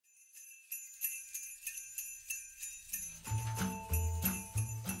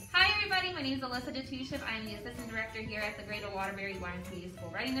My name is Alisa. I am the Assistant Director here at the Greater Waterbury YMCA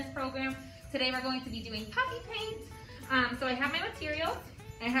School Readiness Program. Today we're going to be doing puffy paint. So I have my materials.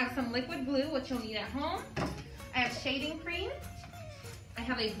 I have some liquid glue, which you'll need at home. I have shading cream. I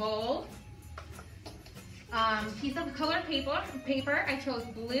have a bowl. Piece of colored paper. I chose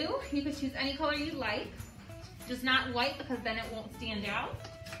blue. You could choose any color you like. Just not white because then it won't stand out.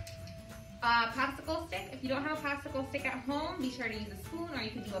 Popsicle stick. If you don't have a popsicle stick at home, be sure to use a spoon or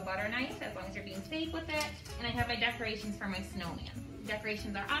you can do a butter knife as long as you're being safe with it. And I have my decorations for my snowman.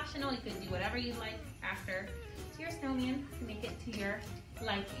 Decorations are optional. You can do whatever you like after to your snowman to make it to your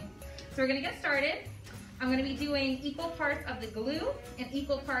liking. So we're going to get started. I'm going to be doing equal parts of the glue and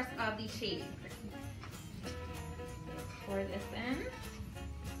equal parts of the shading cream. Pour this in.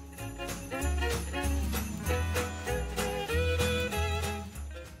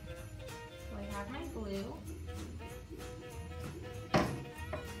 Glue. So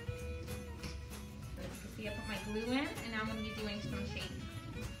you can see I put my glue in, and now I'm going to be doing some shading.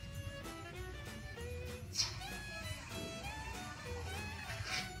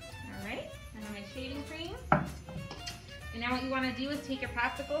 Alright, and then my shading cream. And now what you want to do is take your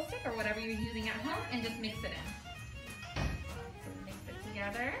popsicle stick or whatever you're using at home and just mix it in. So mix it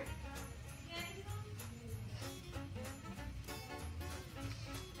together.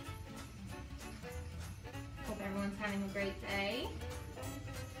 Everyone's having a great day.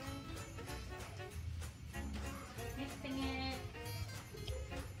 Mixing it.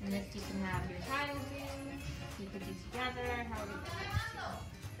 And this you can have your child do. You could do together, however you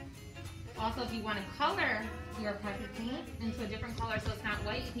like. Also, if you want to color your puffy paint into a different color so it's not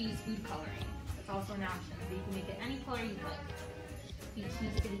white, you can use food coloring. That's also an option. So you can make it any color you like. You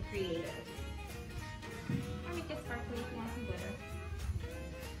choose to be creative. Or make it sparkly if you want some glitter.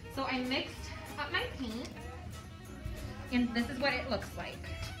 So I mixed up my paint. And this is what it looks like.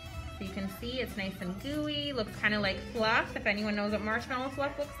 So you can see it's nice and gooey, looks kind of like fluff, if anyone knows what marshmallow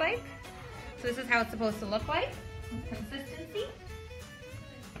fluff looks like. So this is how it's supposed to look like, consistency.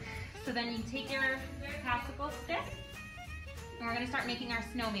 So then you take your popsicle stick, and we're gonna start making our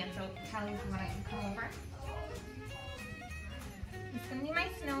snowman. So Callie, if you wanna come over. This is gonna be my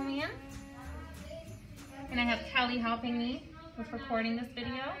snowman. And I have Callie helping me with recording this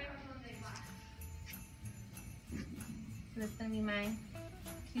video. So this is going to be my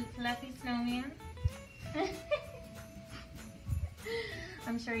cute fluffy snowman.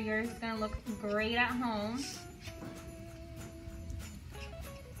 I'm sure yours is going to look great at home.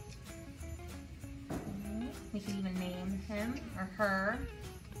 We could even name him or her.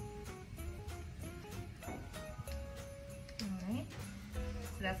 Alright,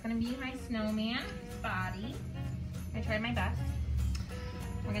 so that's going to be my snowman body. I tried my best.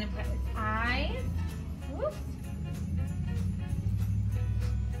 We're going to put his eyes. Whoops.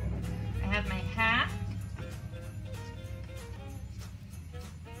 I have my hat.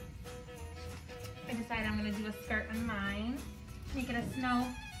 I decided I'm going to do a skirt on mine. Make it a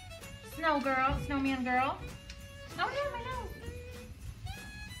snowman girl. Oh no, my nose.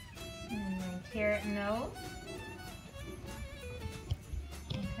 And then carrot nose.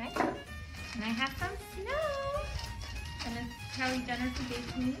 Okay. And I have some snow. And this Kelly generously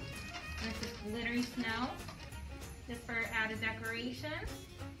gave me. And this is glittery snow. Just for added decoration.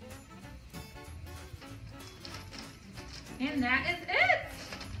 And that is it.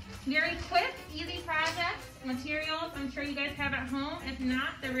 Very quick, easy project. Materials, I'm sure you guys have at home. If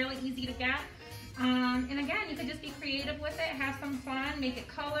not, they're really easy to get. And again, you could just be creative with it, have some fun, make it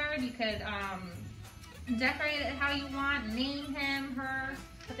colored. You could decorate it how you want, name him, her.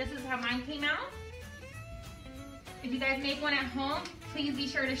 But this is how mine came out. If you guys make one at home, please be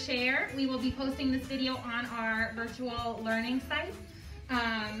sure to share. We will be posting this video on our virtual learning site.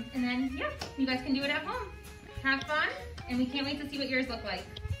 And then, yeah, you guys can do it at home. Have fun. And we can't wait to see what yours look like.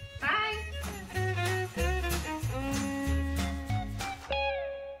 Bye!